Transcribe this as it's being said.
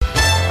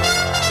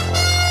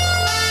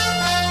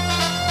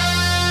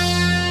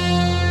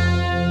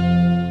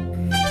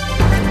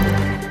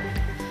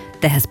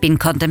There has been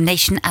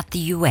condemnation at the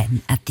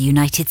UN at the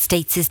United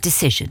States'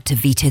 decision to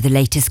veto the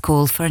latest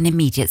call for an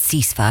immediate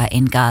ceasefire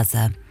in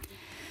Gaza.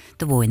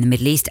 The war in the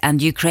Middle East and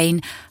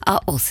Ukraine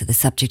are also the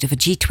subject of a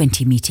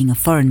G20 meeting of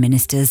foreign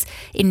ministers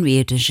in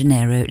Rio de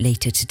Janeiro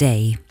later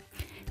today.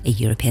 A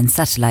European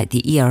satellite,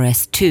 the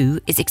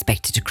ERS-2, is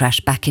expected to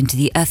crash back into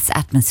the Earth's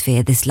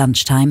atmosphere this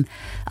lunchtime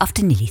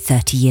after nearly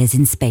 30 years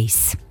in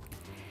space.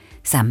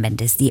 Sam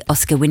Mendes, the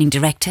Oscar-winning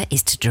director,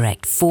 is to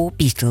direct 4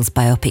 Beatles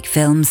biopic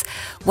films,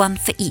 one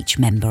for each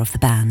member of the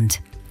band.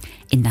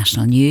 In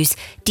national news,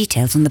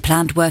 details on the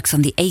planned works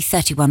on the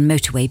A31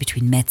 motorway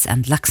between Metz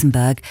and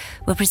Luxembourg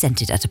were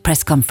presented at a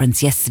press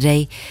conference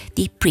yesterday.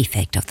 The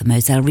prefect of the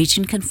Moselle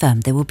region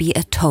confirmed there will be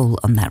a toll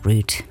on that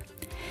route.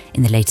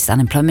 In the latest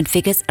unemployment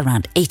figures,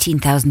 around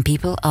 18,000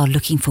 people are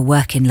looking for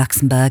work in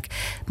Luxembourg,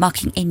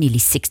 marking a nearly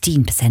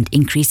 16%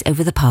 increase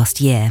over the past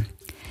year.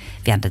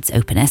 Vianden's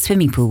open-air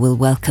swimming pool will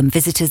welcome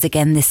visitors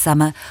again this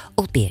summer,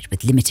 albeit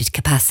with limited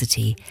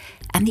capacity.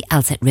 And the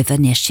Alzette River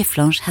near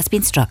Chifflange has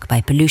been struck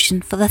by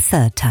pollution for the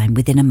 3rd time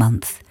within a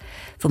month.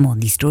 For more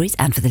on these stories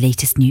and for the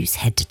latest news,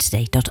 head to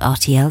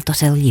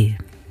today.rtl.lu.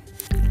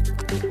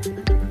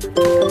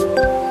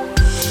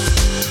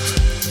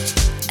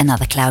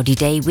 Another cloudy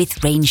day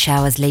with rain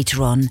showers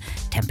later on.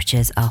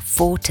 Temperatures are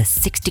 4 to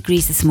 6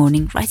 degrees this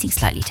morning, rising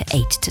slightly to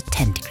 8 to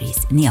 10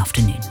 degrees in the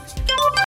afternoon.